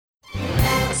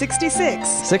66.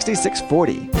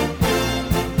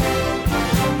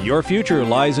 6640. Your future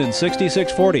lies in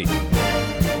 6640.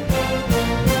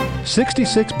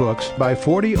 66 books by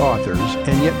 40 authors,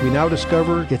 and yet we now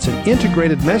discover it's an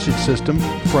integrated message system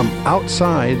from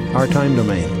outside our time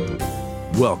domain.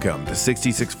 Welcome to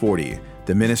 6640,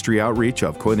 the ministry outreach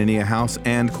of Koinonia House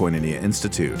and Koinonia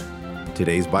Institute.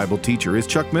 Today's Bible teacher is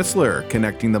Chuck Missler,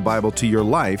 connecting the Bible to your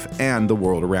life and the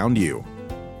world around you.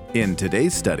 In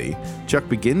today's study, Chuck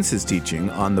begins his teaching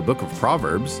on the book of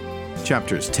Proverbs,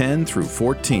 chapters 10 through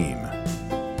 14.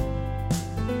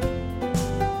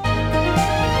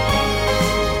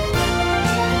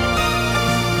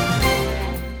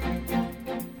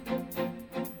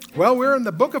 Well, we're in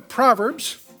the book of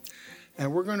Proverbs,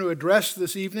 and we're going to address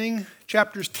this evening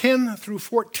chapters 10 through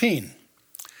 14.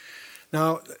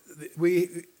 Now,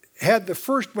 we had the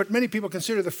first, what many people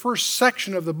consider the first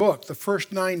section of the book, the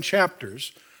first 9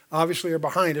 chapters, obviously are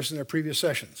behind us in their previous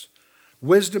sessions.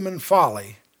 Wisdom and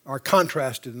folly are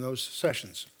contrasted in those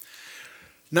sessions.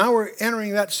 Now we're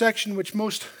entering that section which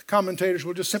most commentators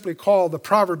will just simply call the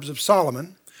Proverbs of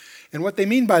Solomon. And what they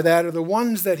mean by that are the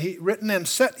ones that he written and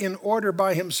set in order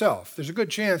by himself. There's a good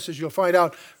chance, as you'll find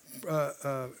out,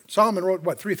 Solomon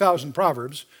wrote, 3,000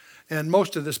 Proverbs, and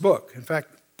most of this book. In fact,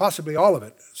 possibly all of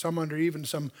it, some under even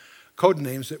some code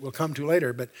names that we'll come to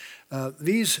later. But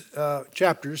these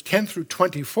chapters, 10 through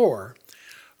 24,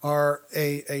 are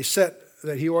a set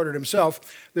that he ordered himself.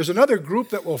 There's another group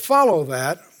that will follow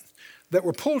that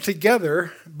were pulled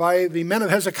together by the men of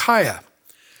Hezekiah,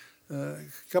 a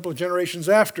couple of generations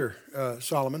after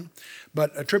Solomon,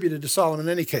 but attributed to Solomon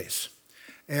in any case.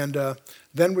 And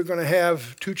then we're going to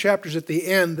have 2 chapters at the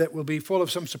end that will be full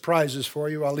of some surprises for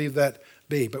you. I'll leave that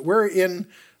be. But we're in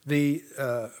the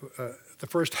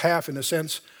first half, in a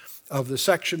sense, of the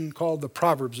section called the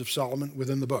Proverbs of Solomon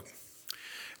within the book.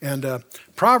 And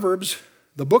Proverbs,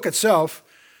 the book itself,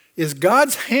 is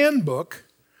God's handbook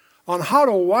on how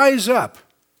to wise up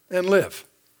and live.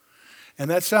 And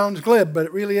that sounds glib, but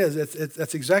it really is.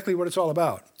 That's exactly what it's all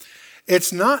about.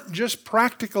 It's not just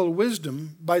practical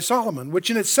wisdom by Solomon,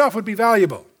 which in itself would be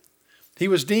valuable. He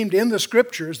was deemed in the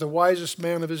scriptures the wisest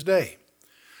man of his day.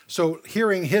 So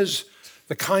hearing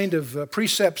the kind of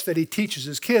precepts that he teaches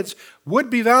his kids would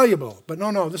be valuable. But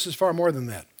no, this is far more than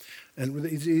that. And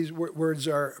these words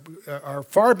are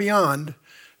far beyond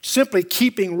simply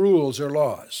keeping rules or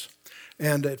laws.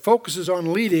 And it focuses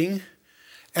on leading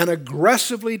an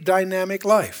aggressively dynamic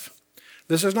life.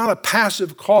 This is not a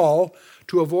passive call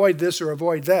to avoid this or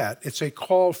avoid that. It's a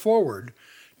call forward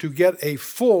to get a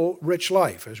full, rich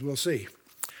life, as we'll see.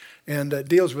 And it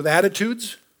deals with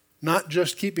attitudes, not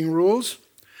just keeping rules.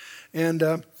 And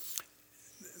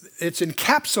it's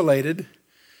encapsulated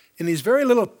in these very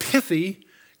little pithy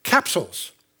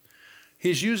capsules.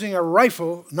 He's using a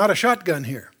rifle, not a shotgun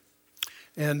here.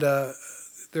 And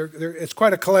it's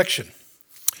quite a collection.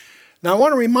 Now, I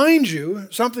want to remind you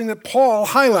something that Paul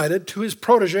highlighted to his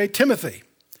protege, Timothy.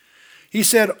 He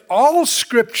said, all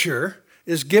Scripture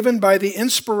is given by the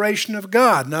inspiration of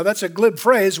God. Now, that's a glib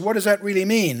phrase. What does that really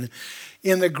mean?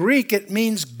 In the Greek, it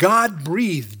means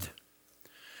God-breathed.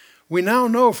 We now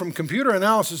know from computer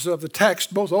analysis of the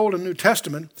text, both Old and New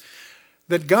Testament,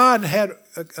 that God had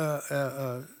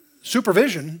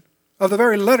supervision of the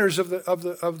very letters of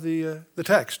the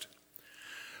text.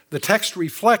 The text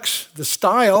reflects the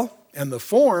style and the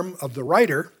form of the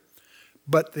writer,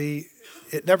 but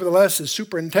it nevertheless is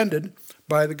superintended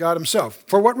by the God himself.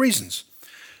 For what reasons?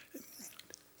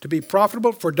 To be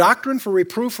profitable for doctrine, for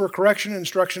reproof, for correction,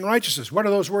 instruction, righteousness. What do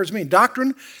those words mean?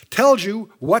 Doctrine tells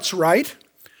you what's right.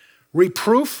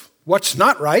 Reproof, what's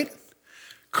not right.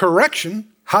 Correction,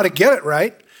 how to get it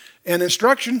right. And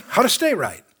instruction, how to stay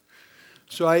right.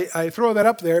 So I throw that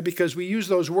up there because we use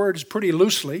those words pretty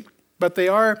loosely, but they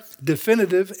are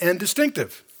definitive and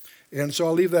distinctive. And so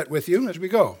I'll leave that with you as we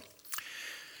go.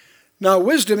 Now,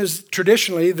 wisdom is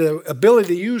traditionally the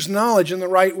ability to use knowledge in the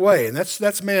right way, and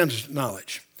that's man's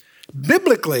knowledge.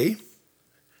 Biblically,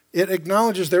 it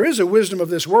acknowledges there is a wisdom of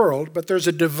this world, but there's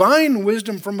a divine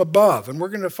wisdom from above, and we're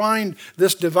going to find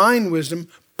this divine wisdom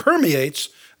permeates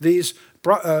these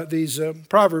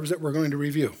proverbs that we're going to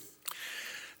review.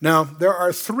 Now, there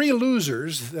are 3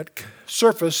 losers that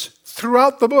surface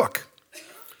throughout the book.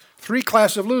 3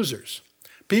 classes of losers.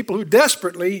 People who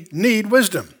desperately need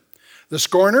wisdom. The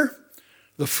scorner,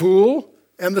 the fool,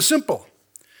 and the simple.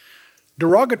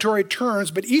 Derogatory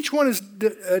terms, but each one is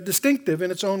distinctive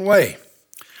in its own way.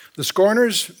 The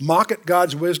scorners mock at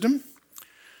God's wisdom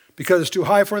because it's too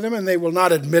high for them and they will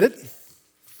not admit it.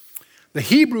 The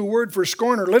Hebrew word for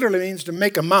scorner literally means to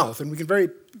make a mouth, and we can very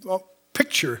well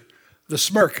picture the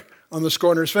smirk on the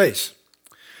scorner's face.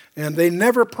 and they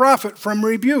never profit from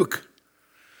rebuke.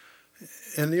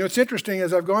 And it's interesting,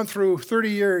 as I've gone through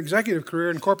 30-year executive career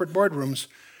in corporate boardrooms,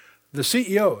 the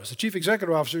CEOs, the chief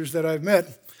executive officers that I've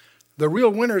met, the real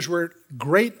winners were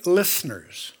great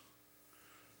listeners.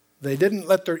 They didn't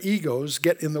let their egos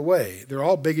get in the way. They're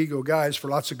all big ego guys for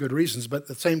lots of good reasons, but at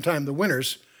the same time, the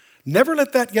winners never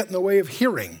let that get in the way of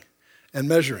hearing and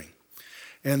measuring.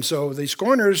 And so the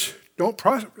scorners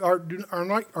are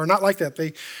not like that.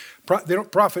 They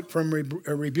don't profit from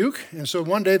a rebuke, and so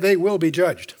one day they will be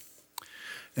judged.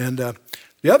 And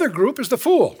the other group is the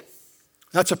fool.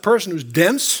 That's a person who's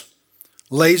dense,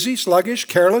 lazy, sluggish,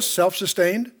 careless,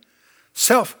 self-sustained.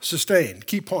 Self-sustained,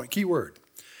 key word.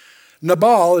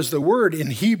 Nabal is the word in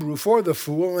Hebrew for the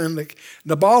fool, and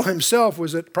Nabal himself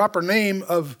was a proper name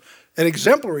of an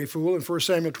exemplary fool in 1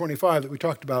 Samuel 25 that we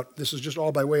talked about. This is just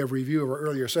all by way of review of our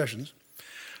earlier sessions.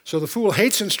 So the fool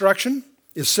hates instruction,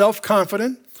 is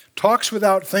self-confident, talks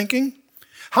without thinking.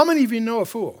 How many of you know a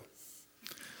fool?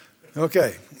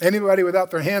 Okay, anybody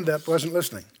without their hand up wasn't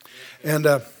listening. And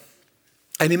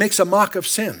he makes a mock of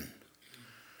sin.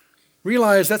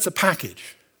 Realize that's a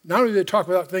package. Not only do they talk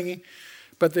without thinking,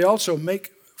 but they also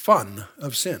make fun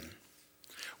of sin.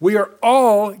 We are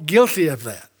all guilty of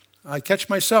that. I catch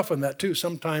myself in that too,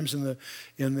 sometimes in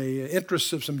the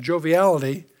interests of some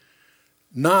joviality,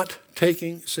 not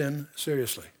taking sin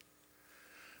seriously.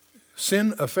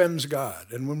 Sin offends God,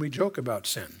 and when we joke about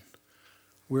sin,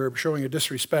 we're showing a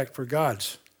disrespect for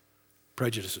God's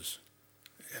prejudices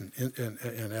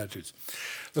and attitudes.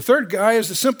 The third guy is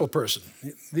the simple person.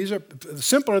 The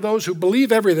simple are those who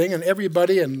believe everything and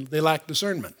everybody, and they lack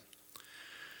discernment.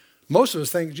 Most of us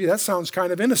think, gee, that sounds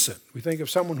kind of innocent. We think of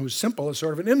someone who's simple as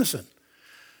sort of an innocent.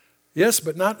 Yes,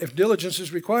 but not if diligence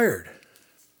is required.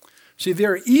 See,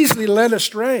 they're easily led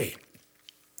astray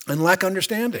and lack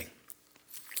understanding.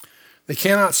 They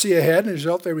cannot see ahead, and as a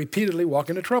result, they repeatedly walk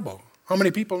into trouble. How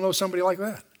many people know somebody like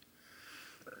that?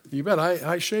 You bet.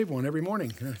 I shave one every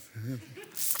morning.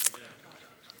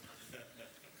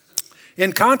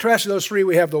 In contrast to those three,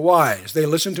 we have the wise. They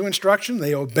listen to instruction.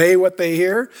 They obey what they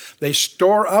hear. They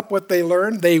store up what they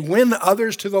learn. They win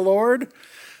others to the Lord.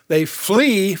 They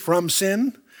flee from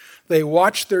sin. They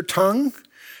watch their tongue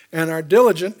and are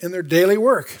diligent in their daily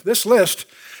work. This list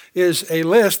is a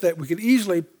list that we could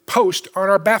easily post on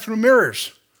our bathroom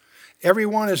mirrors.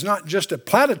 Everyone is not just a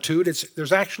platitude.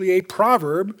 There's actually a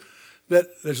proverb that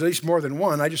there's at least more than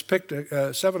one. I just picked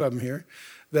 7 of them here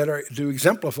that are to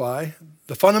exemplify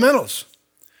the fundamentals.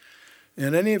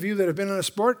 And any of you that have been in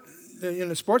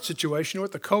a sports situation, you know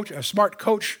what a smart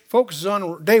coach focuses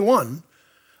on day one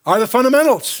are the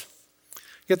fundamentals.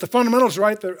 Get the fundamentals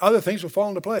right, the other things will fall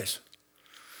into place.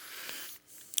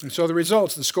 And so the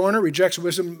results, the scorner rejects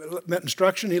wisdom, met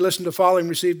instruction. He listened to folly and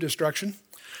received destruction.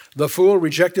 The fool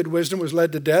rejected wisdom, was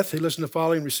led to death. He listened to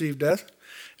folly and received death.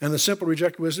 And the simple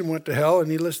rejected wisdom, went to hell,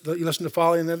 and he listened to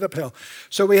folly and ended up hell.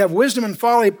 So we have wisdom and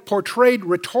folly portrayed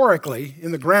rhetorically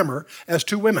in the grammar as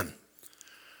two women,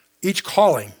 each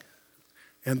calling.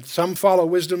 And some follow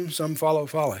wisdom, some follow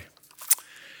folly.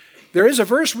 There is a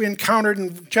verse we encountered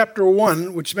in chapter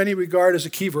 1, which many regard as a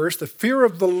key verse. The fear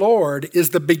of the Lord is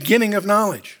the beginning of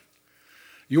knowledge.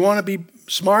 You want to be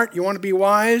smart? You want to be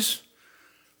wise?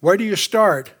 Where do you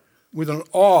start? With an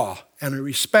awe and a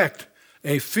respect,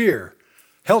 a fear,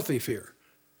 healthy fear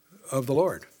of the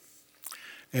Lord.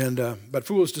 But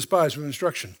fools despise with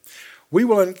instruction.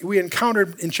 We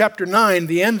encountered in chapter 9,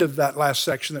 the end of that last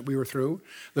section that we were through.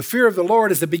 The fear of the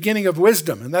Lord is the beginning of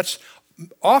wisdom, and that's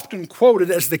often quoted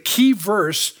as the key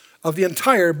verse of the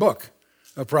entire book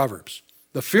of Proverbs.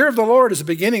 The fear of the Lord is the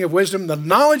beginning of wisdom. The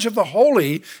knowledge of the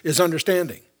holy is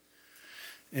understanding.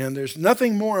 And there's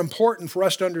nothing more important for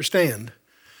us to understand.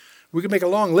 We could make a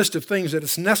long list of things that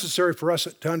it's necessary for us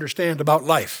to understand about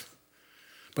life.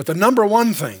 But the number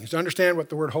one thing is to understand what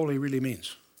the word holy really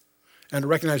means, and to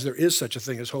recognize there is such a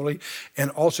thing as holy,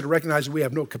 and also to recognize that we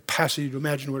have no capacity to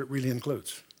imagine what it really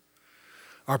includes.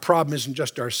 Our problem isn't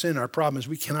just our sin. Our problem is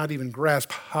we cannot even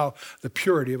grasp how the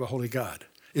purity of a holy God.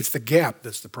 It's the gap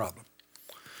that's the problem.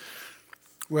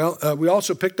 Well, we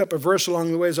also picked up a verse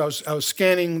along the way as I was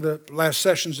scanning the last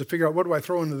sessions to figure out what do I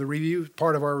throw into the review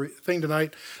part of our thing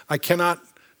tonight. I cannot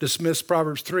dismiss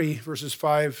Proverbs 3, verses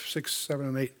 5, 6, 7,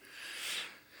 and 8.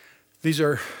 These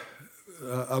are,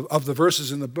 of the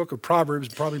verses in the book of Proverbs,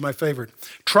 probably my favorite.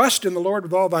 Trust in the Lord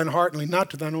with all thine heart and lean not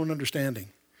to thine own understanding.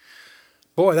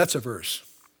 Boy, that's a verse.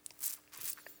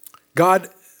 God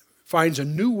finds a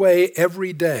new way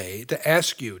every day to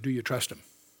ask you, do you trust him?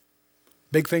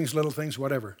 Big things, little things,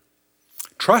 whatever.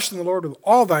 Trust in the Lord with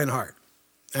all thine heart,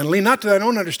 and lean not to thine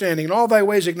own understanding. In all thy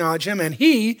ways acknowledge him, and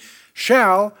he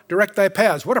shall direct thy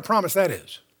paths. What a promise that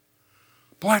is.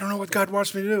 Boy, I don't know what God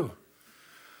wants me to do.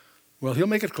 Well, he'll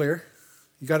make it clear.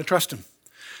 You got to trust him.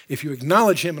 If you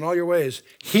acknowledge him in all your ways,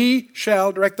 he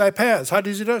shall direct thy paths. How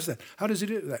does he do that? How does he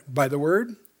do that? By the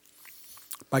word,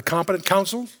 by competent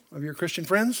counsel of your Christian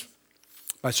friends,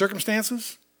 by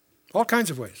circumstances, all kinds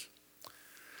of ways.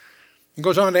 He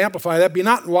goes on to amplify that. Be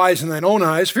not wise in thine own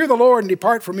eyes. Fear the Lord and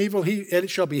depart from evil. It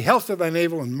shall be health to thy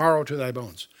navel and marrow to thy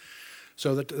bones.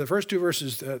 So the first two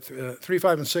verses, 3,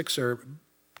 5, and 6, are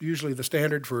usually the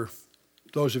standard for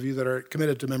those of you that are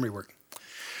committed to memory work.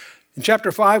 In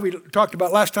chapter 5, we talked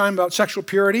about last time about sexual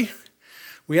purity.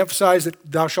 We emphasize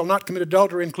that thou shalt not commit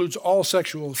adultery includes all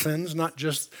sexual sins, not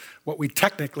just what we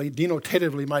technically,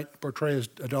 denotatively might portray as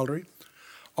adultery.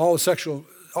 All sexual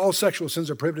sins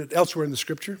are prohibited elsewhere in the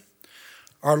Scripture.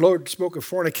 Our Lord spoke of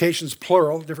fornications,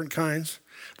 plural, different kinds.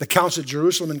 The Council of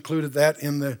Jerusalem included that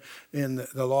in the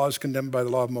laws condemned by the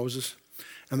law of Moses.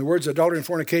 And the words adultery and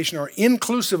fornication are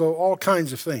inclusive of all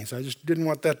kinds of things. I just didn't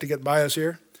want that to get by us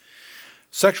here.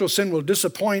 Sexual sin will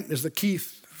disappoint is the key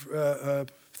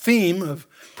theme of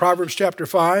Proverbs chapter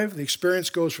 5. The experience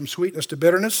goes from sweetness to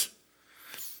bitterness.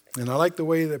 And I like the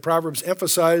way that Proverbs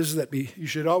emphasizes that you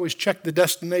should always check the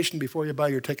destination before you buy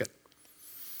your ticket.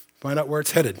 Find out where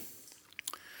it's headed.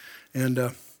 And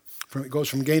it goes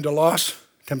from gain to loss.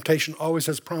 Temptation always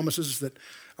has promises that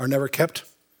are never kept,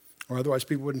 or otherwise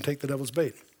people wouldn't take the devil's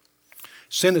bait.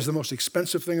 Sin is the most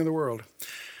expensive thing in the world.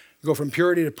 You go from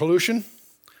purity to pollution.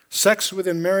 Sex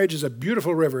within marriage is a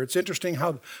beautiful river. It's interesting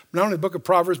how not only the book of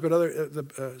Proverbs, but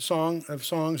other songs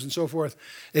and so forth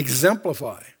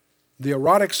exemplify the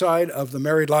erotic side of the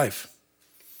married life.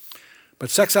 But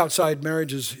sex outside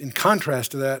marriage is, in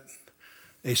contrast to that,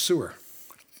 a sewer,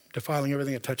 defiling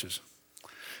everything it touches.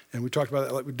 And we talked about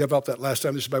that, we developed that last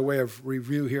time. This is by way of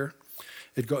review here.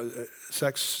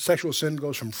 Sexual sin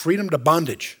goes from freedom to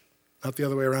bondage, not the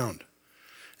other way around.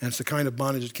 And it's the kind of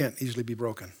bondage that can't easily be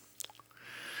broken.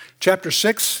 Chapter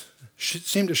 6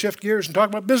 seemed to shift gears and talk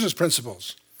about business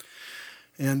principles.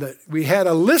 And we had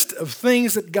a list of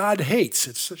things that God hates.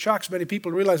 It shocks many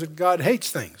people to realize that God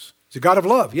hates things. He's a God of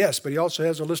love, yes, but he also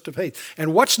has a list of hates.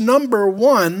 And what's number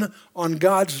one on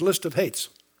God's list of hates?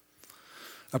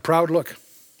 A proud look.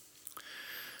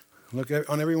 Look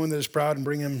on everyone that is proud and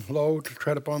bring him low to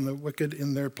tread upon the wicked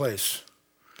in their place.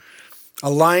 A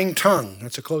lying tongue.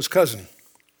 That's a close cousin.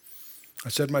 I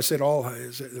said all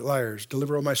liars,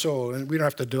 deliver, O my soul. And we don't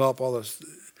have to develop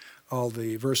all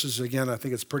the verses again. I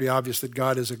think it's pretty obvious that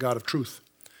God is a God of truth.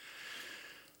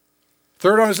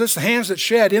 Third on his list, the hands that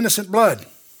shed innocent blood.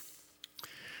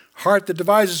 Heart that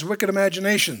devises wicked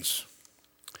imaginations.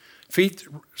 Feet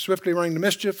swiftly running to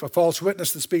mischief, a false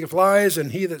witness that speaketh lies,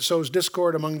 and he that sows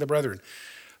discord among the brethren.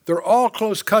 They're all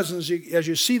close cousins. As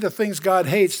you see the things God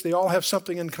hates, they all have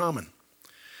something in common.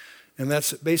 And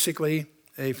that's basically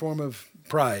a form of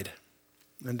pride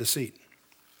and deceit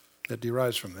that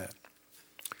derives from that.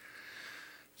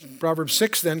 Proverbs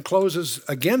 6 then closes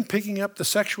again picking up the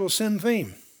sexual sin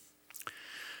theme.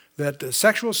 That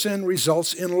sexual sin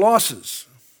results in losses.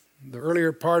 The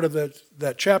earlier part of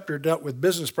that chapter dealt with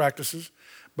business practices,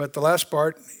 but the last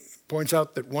part points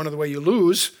out that one of the ways you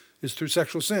lose is through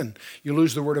sexual sin. You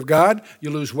lose the word of God,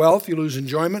 you lose wealth, you lose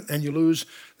enjoyment, and they lose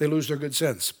their good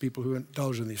sense, people who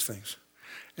indulge in these things.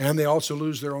 And they also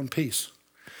lose their own peace.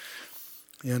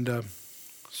 But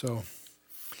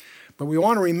we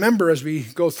want to remember as we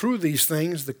go through these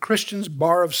things, the Christian's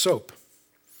bar of soap.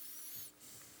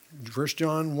 1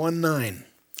 John 1:9.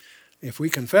 If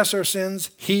we confess our sins,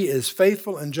 he is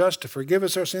faithful and just to forgive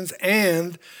us our sins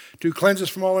and to cleanse us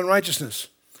from all unrighteousness.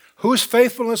 Whose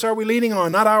faithfulness are we leaning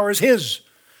on? Not ours, his.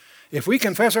 If we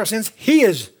confess our sins, he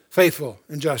is faithful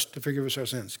and just to forgive us our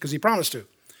sins, because he promised to,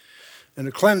 and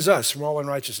to cleanse us from all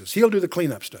unrighteousness. He'll do the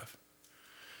cleanup stuff.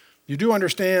 You do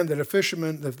understand that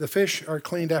the fish are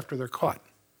cleaned after they're caught,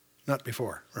 not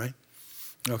before, right?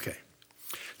 Okay.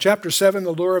 Chapter 7,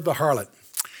 the lure of the harlot.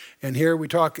 And here we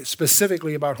talk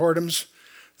specifically about whoredoms,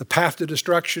 the path to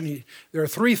destruction. There are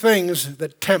three things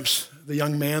that tempts the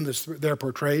young man that's there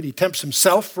portrayed. He tempts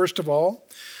himself, first of all.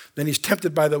 Then he's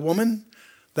tempted by the woman.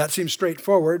 That seems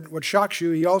straightforward. What shocks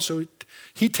you,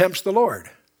 he tempts the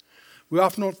Lord. We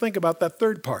often don't think about that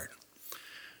third part.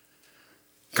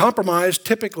 Compromise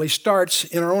typically starts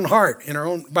in our own heart,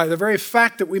 by the very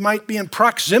fact that we might be in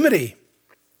proximity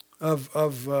of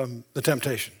the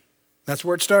temptation. That's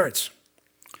where it starts.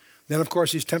 Then, of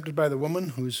course, he's tempted by the woman,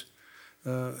 who's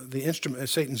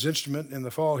Satan's instrument in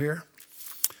the fall here.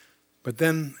 But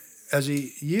then, as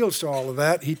he yields to all of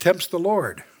that, he tempts the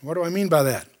Lord. What do I mean by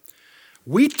that?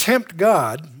 We tempt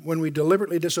God when we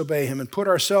deliberately disobey him and put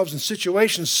ourselves in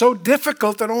situations so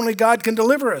difficult that only God can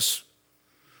deliver us.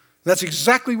 That's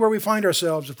exactly where we find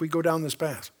ourselves if we go down this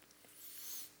path.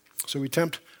 So we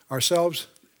tempt ourselves,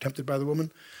 tempted by the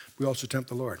woman. We also tempt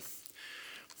the Lord.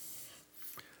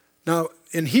 Now,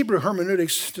 in Hebrew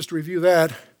hermeneutics, just to review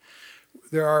that,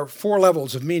 there are 4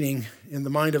 levels of meaning in the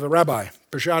mind of a rabbi.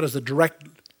 Peshat is the direct,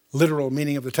 literal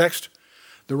meaning of the text.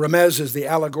 The remez is the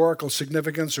allegorical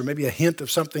significance or maybe a hint of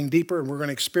something deeper, and we're going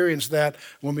to experience that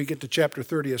when we get to chapter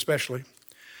 30 especially.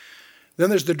 Then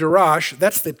there's the darash.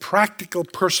 That's the practical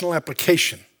personal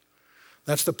application.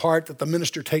 That's the part that the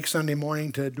minister takes Sunday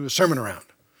morning to do a sermon around.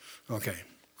 Okay.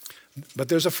 But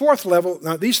there's a 4th level.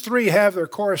 Now, these 3 have their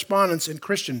correspondence in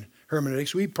Christian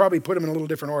hermeneutics. We probably put them in a little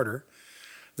different order.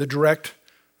 The direct,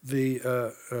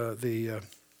 the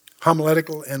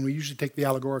homiletical, and we usually take the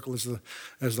allegorical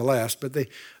as the last. But the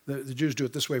Jews do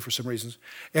it this way for some reasons.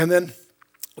 And then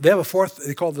they have a 4th,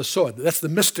 they call it the sod. That's the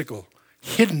mystical,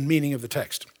 hidden meaning of the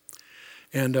text.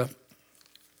 And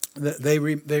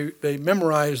they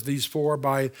memorize these 4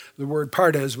 by the word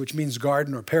pardes, which means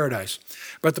garden or paradise.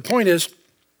 But the point is,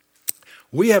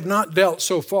 we have not dealt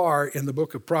so far in the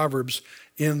book of Proverbs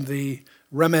in the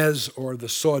remez or the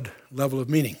sod level of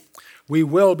meaning. We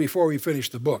will before we finish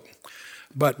the book.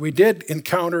 But we did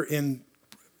encounter in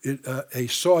a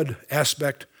sod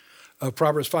aspect of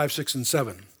Proverbs 5, 6, and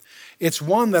 7. It's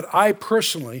one that I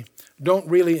personally don't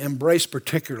really embrace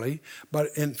particularly, but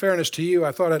in fairness to you,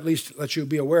 I thought I'd at least let you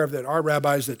be aware of that. Our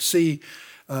rabbis that see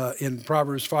in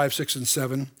Proverbs 5, 6, and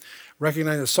 7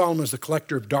 recognize that Solomon is the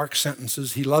collector of dark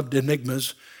sentences. He loved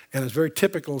enigmas, and it's very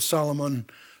typical Solomon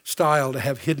style to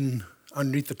have hidden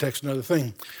underneath the text another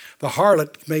thing. The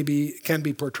harlot can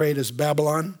be portrayed as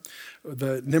Babylon,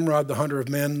 the Nimrod, the hunter of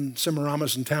men,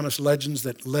 Semiramis and Tammuz legends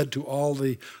that led to all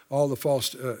the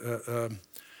false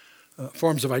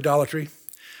forms of idolatry.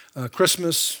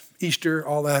 Christmas, Easter,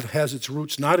 all that has its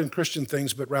roots not in Christian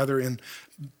things, but rather in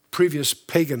previous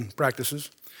pagan practices.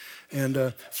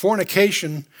 And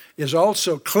fornication is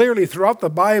also clearly throughout the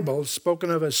Bible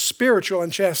spoken of as spiritual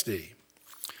unchastity.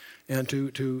 And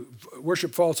to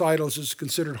worship false idols is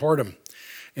considered whoredom.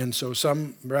 And so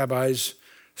some rabbis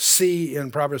see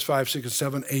in Proverbs 5, 6, and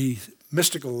 7 a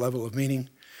mystical level of meaning,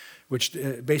 which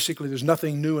basically there's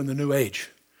nothing new in the new age.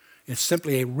 It's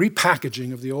simply a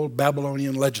repackaging of the old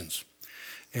Babylonian legends,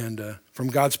 and from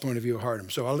God's point of view,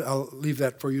 whoredom. So I'll leave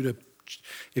that for you to,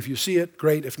 if you see it,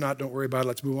 great. If not, don't worry about it.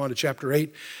 Let's move on to chapter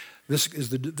 8. This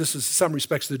is in some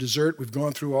respects the dessert. We've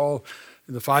gone through all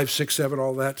the 5, 6, 7,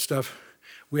 all that stuff.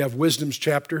 We have Wisdom's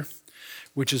chapter,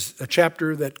 which is a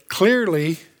chapter that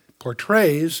clearly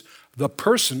portrays the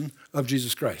person of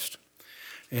Jesus Christ.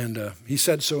 And he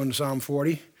said so in Psalm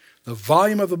 40. The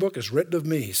volume of the book is written of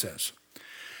me, he says.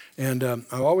 And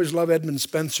I always love Edmund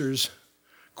Spencer's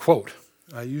quote.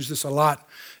 I use this a lot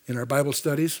in our Bible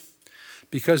studies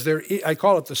because I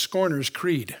call it the scorner's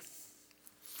creed.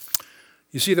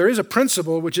 You see, there is a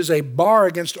principle which is a bar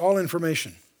against all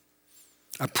information,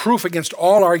 a proof against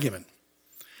all argument,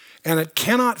 and it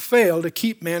cannot fail to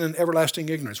keep man in everlasting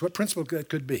ignorance. What principle that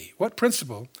could be? What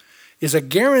principle is a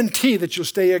guarantee that you'll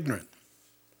stay ignorant?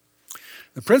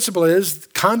 The principle is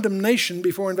condemnation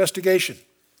before investigation.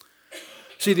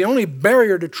 See, the only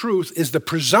barrier to truth is the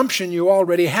presumption you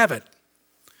already have it.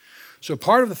 So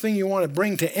part of the thing you want to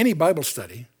bring to any Bible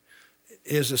study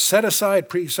is to set aside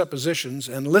presuppositions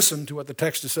and listen to what the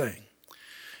text is saying.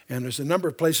 And there's a number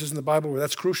of places in the Bible where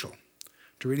that's crucial,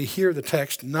 to really hear the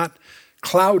text, not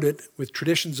cloud it with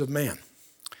traditions of man.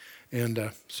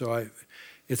 And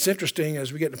it's interesting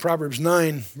as we get to Proverbs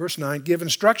 9, verse 9, give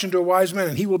instruction to a wise man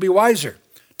and he will be wiser.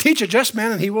 Teach a just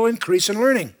man and he will increase in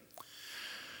learning.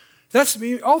 That's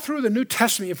all through the New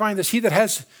Testament. You find this: he that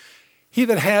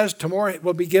has, to more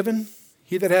will be given.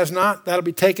 He that has not, that'll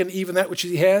be taken. Even that which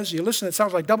he has. You listen; it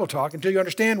sounds like double talk until you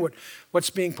understand what's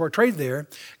being portrayed there.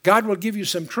 God will give you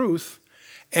some truth,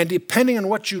 and depending on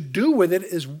what you do with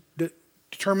it,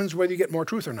 determines whether you get more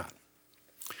truth or not.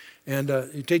 And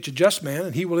you teach a just man,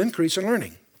 and he will increase in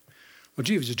learning. Well,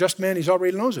 gee, if he's a just man, he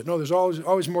already knows it. No, there's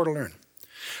always more to learn.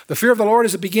 The fear of the Lord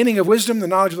is the beginning of wisdom. The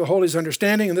knowledge of the holy is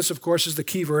understanding. And this, of course, is the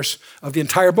key verse of the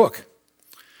entire book.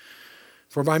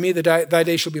 For by me thy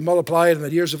days shall be multiplied, and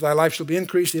the years of thy life shall be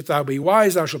increased. If thou be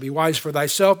wise, thou shalt be wise for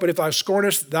thyself. But if thou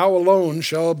scornest, thou alone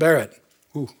shalt bear it.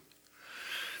 Ooh.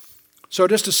 So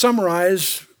just to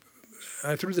summarize,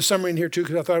 I threw the summary in here too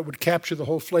because I thought it would capture the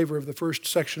whole flavor of the first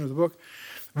section of the book.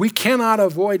 We cannot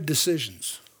avoid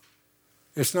decisions.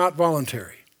 It's not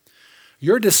voluntary.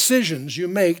 Your decisions you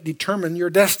make determine your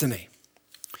destiny.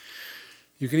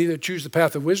 You can either choose the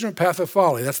path of wisdom or the path of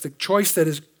folly. That's the choice that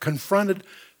has confronted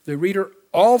the reader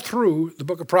all through the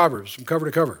book of Proverbs, from cover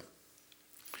to cover.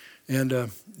 And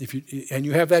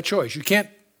you have that choice. You can't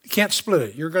You can't split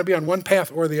it. You're going to be on one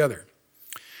path or the other.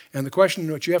 And the question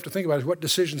that you have to think about is, what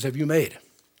decisions have you made?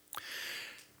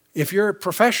 If you're a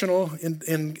professional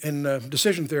in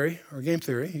decision theory or game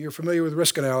theory, you're familiar with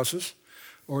risk analysis,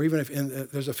 or even if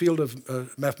there's a field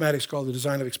of mathematics called the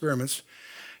design of experiments,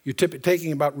 you're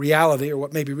taking about reality or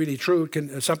what may be really true.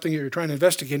 Something you're trying to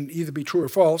investigate can either be true or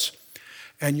false,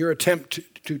 and your attempt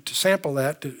to sample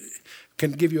that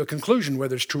can give you a conclusion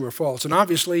whether it's true or false. And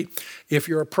obviously, if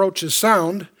your approach is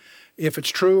sound, if it's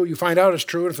true, you find out it's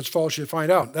true, and if it's false, you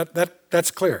find out. That's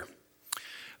clear.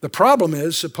 The problem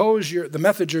is, suppose the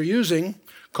methods you're using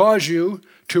cause you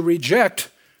to reject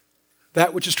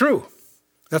that which is true.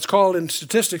 That's called in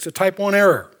statistics a type 1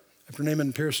 error, after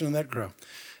Neyman Pearson and that crowd.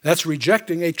 That's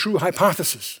rejecting a true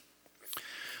hypothesis.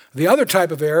 The other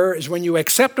type of error is when you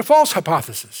accept a false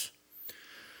hypothesis.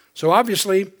 So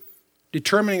obviously,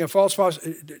 recognizing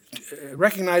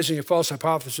a false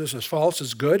hypothesis as false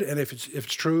is good, and if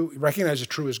it's true, recognize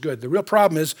it's true is good. The real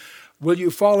problem is, will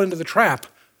you fall into the trap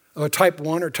of a type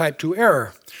 1 or type 2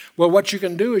 error? Well, what you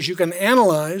can do is you can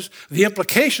analyze the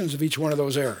implications of each one of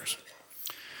those errors.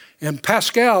 And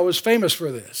Pascal was famous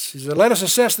for this. He said, let us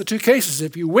assess the two cases.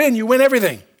 If you win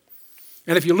everything.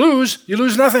 And if you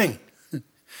lose nothing.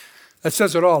 That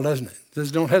says it all, doesn't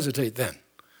it? Don't hesitate then.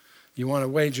 You want to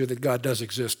wager that God does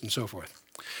exist and so forth.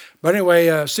 But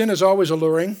anyway, sin is always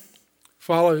alluring.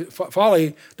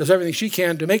 Folly does everything she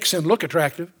can to make sin look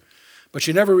attractive, but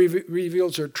she never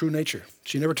reveals her true nature.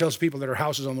 She never tells people that her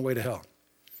house is on the way to hell.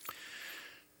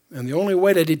 And the only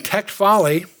way to detect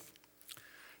folly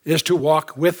is to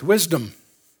walk with wisdom.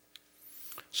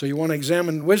 So you want to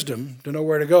examine wisdom to know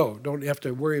where to go. Don't have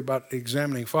to worry about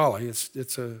examining folly.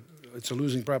 It's a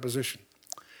losing proposition.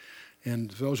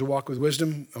 And those who walk with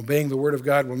wisdom, obeying the word of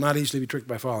God, will not easily be tricked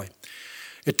by folly.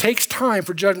 It takes time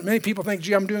for judgment. Many people think,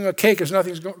 gee, I'm doing okay because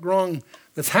nothing's wrong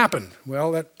that's happened.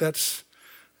 Well, that's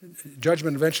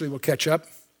judgment eventually will catch up.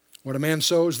 What a man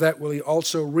sows, that will he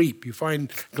also reap. You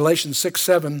find Galatians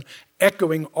 6:7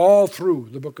 echoing all through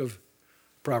the book of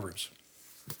Proverbs.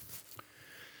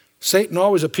 Satan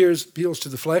always appeals to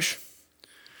the flesh.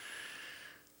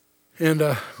 And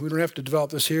we don't have to develop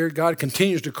this here. God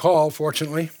continues to call,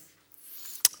 fortunately.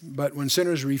 But when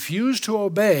sinners refuse to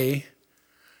obey,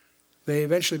 they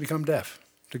eventually become deaf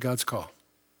to God's call.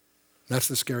 That's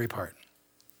the scary part.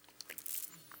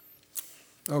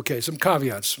 Okay, some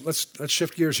caveats. Let's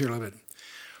shift gears here a little bit.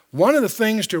 One of the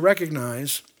things to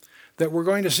recognize that we're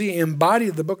going to see embodied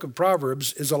in the book of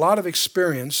Proverbs is a lot of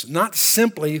experience, not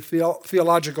simply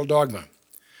theological dogma.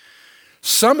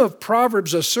 Some of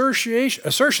Proverbs'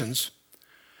 assertions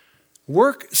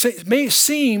may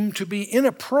seem to be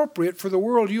inappropriate for the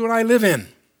world you and I live in.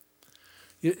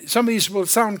 Some of these will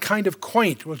sound kind of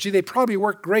quaint. Well, gee, they probably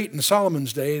worked great in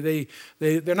Solomon's day.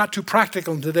 They're not too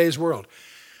practical in today's world.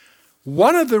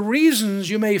 One of the reasons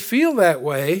you may feel that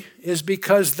way is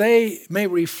because they may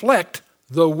reflect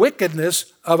the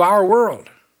wickedness of our world.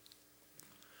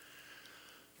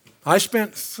 I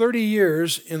spent 30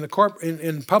 years in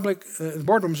public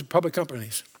boardrooms of public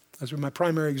companies. That's my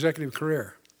primary executive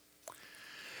career.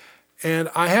 And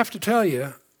I have to tell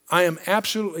you, I am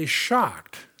absolutely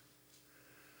shocked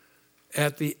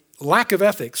at the lack of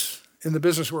ethics in the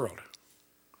business world.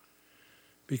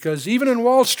 Because even in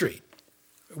Wall Street,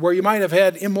 where you might have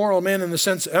had immoral men in the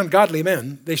sense, ungodly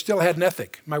men, they still had an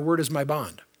ethic. My word is my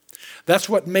bond. That's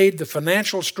what made the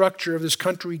financial structure of this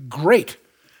country great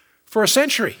for a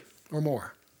century or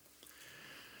more.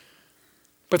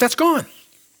 But that's gone.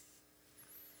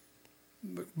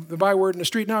 The byword in the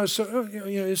street now is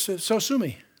so sue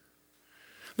me.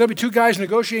 There'll be two guys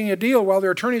negotiating a deal while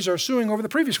their attorneys are suing over the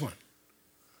previous one.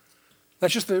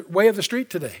 That's just the way of the street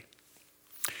today.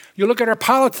 You look at our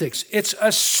politics, it's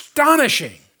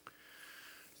astonishing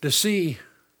to see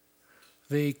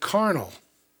the carnal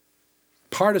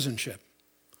partisanship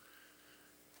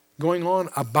going on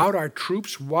about our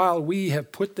troops while we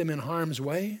have put them in harm's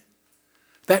way.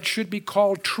 That should be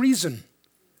called treason.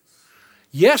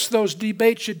 Yes, those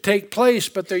debates should take place,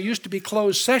 but there used to be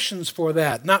closed sessions for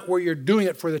that, not where you're doing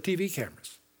it for the TV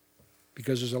cameras,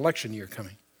 because there's election year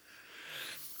coming.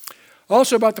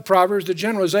 Also about the Proverbs, the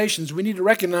generalizations, we need to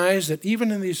recognize that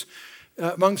even in these,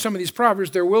 among some of these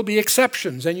Proverbs, there will be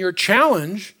exceptions, and your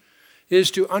challenge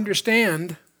is to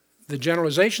understand the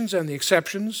generalizations and the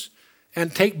exceptions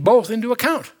and take both into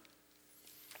account.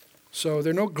 So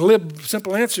there are no glib,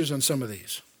 simple answers on some of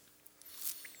these.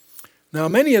 Now,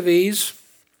 many of these,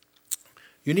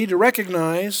 you need to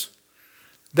recognize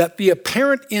that the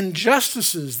apparent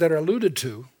injustices that are alluded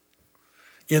to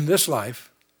in this life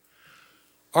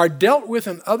are dealt with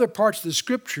in other parts of the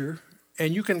Scripture,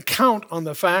 and you can count on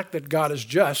the fact that God is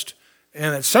just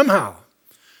and that somehow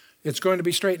it's going to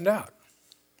be straightened out.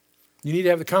 You need to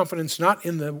have the confidence not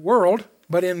in the world,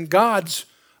 but in God's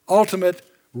ultimate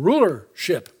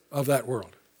rulership of that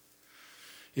world.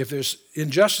 If there's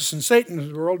injustice and Satan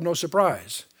in the world, no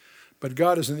surprise. But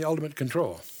God is in the ultimate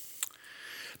control.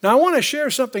 Now I want to share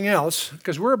something else,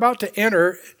 because we're about to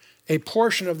enter a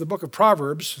portion of the book of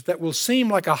Proverbs that will seem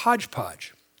like a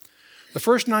hodgepodge. The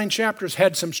first 9 chapters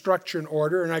had some structure and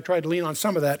order, and I tried to lean on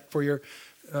some of that for your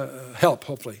help,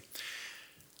 hopefully.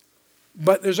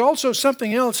 But there's also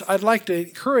something else I'd like to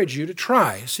encourage you to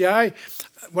try. See,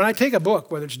 when I take a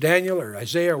book, whether it's Daniel or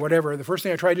Isaiah or whatever, the first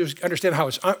thing I try to do is understand how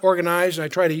it's organized, and I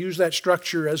try to use that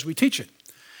structure as we teach it.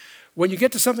 When you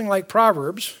get to something like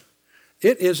Proverbs,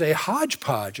 it is a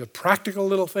hodgepodge of practical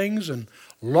little things and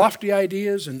lofty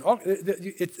ideas, and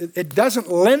it doesn't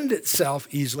lend itself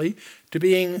easily to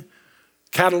being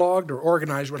cataloged or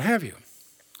organized, what have you.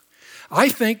 I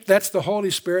think that's the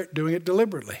Holy Spirit doing it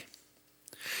deliberately.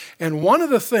 And one of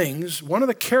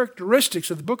the characteristics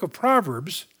of the book of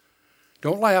Proverbs,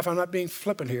 don't laugh, I'm not being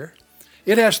flippant here,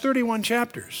 it has 31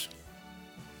 chapters.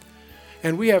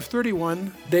 And we have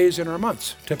 31 days in our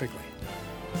months, typically.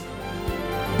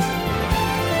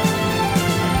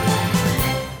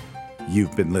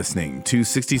 You've been listening to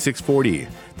 6640,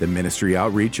 the ministry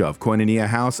outreach of Koinonia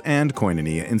House and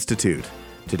Koinonia Institute.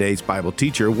 Today's Bible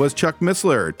teacher was Chuck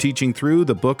Missler, teaching through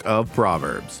the book of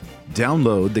Proverbs.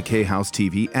 Download the K-House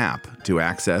TV app to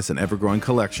access an ever-growing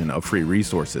collection of free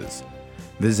resources.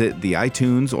 Visit the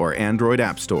iTunes or Android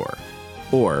App Store,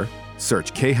 or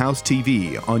search K-House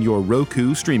TV on your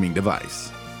Roku streaming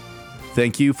device.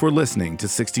 Thank you for listening to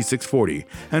 6640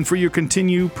 and for your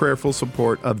continued prayerful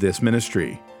support of this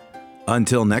ministry.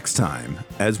 Until next time,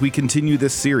 as we continue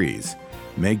this series,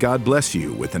 may God bless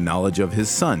you with the knowledge of His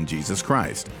Son, Jesus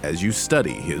Christ, as you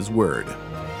study His Word.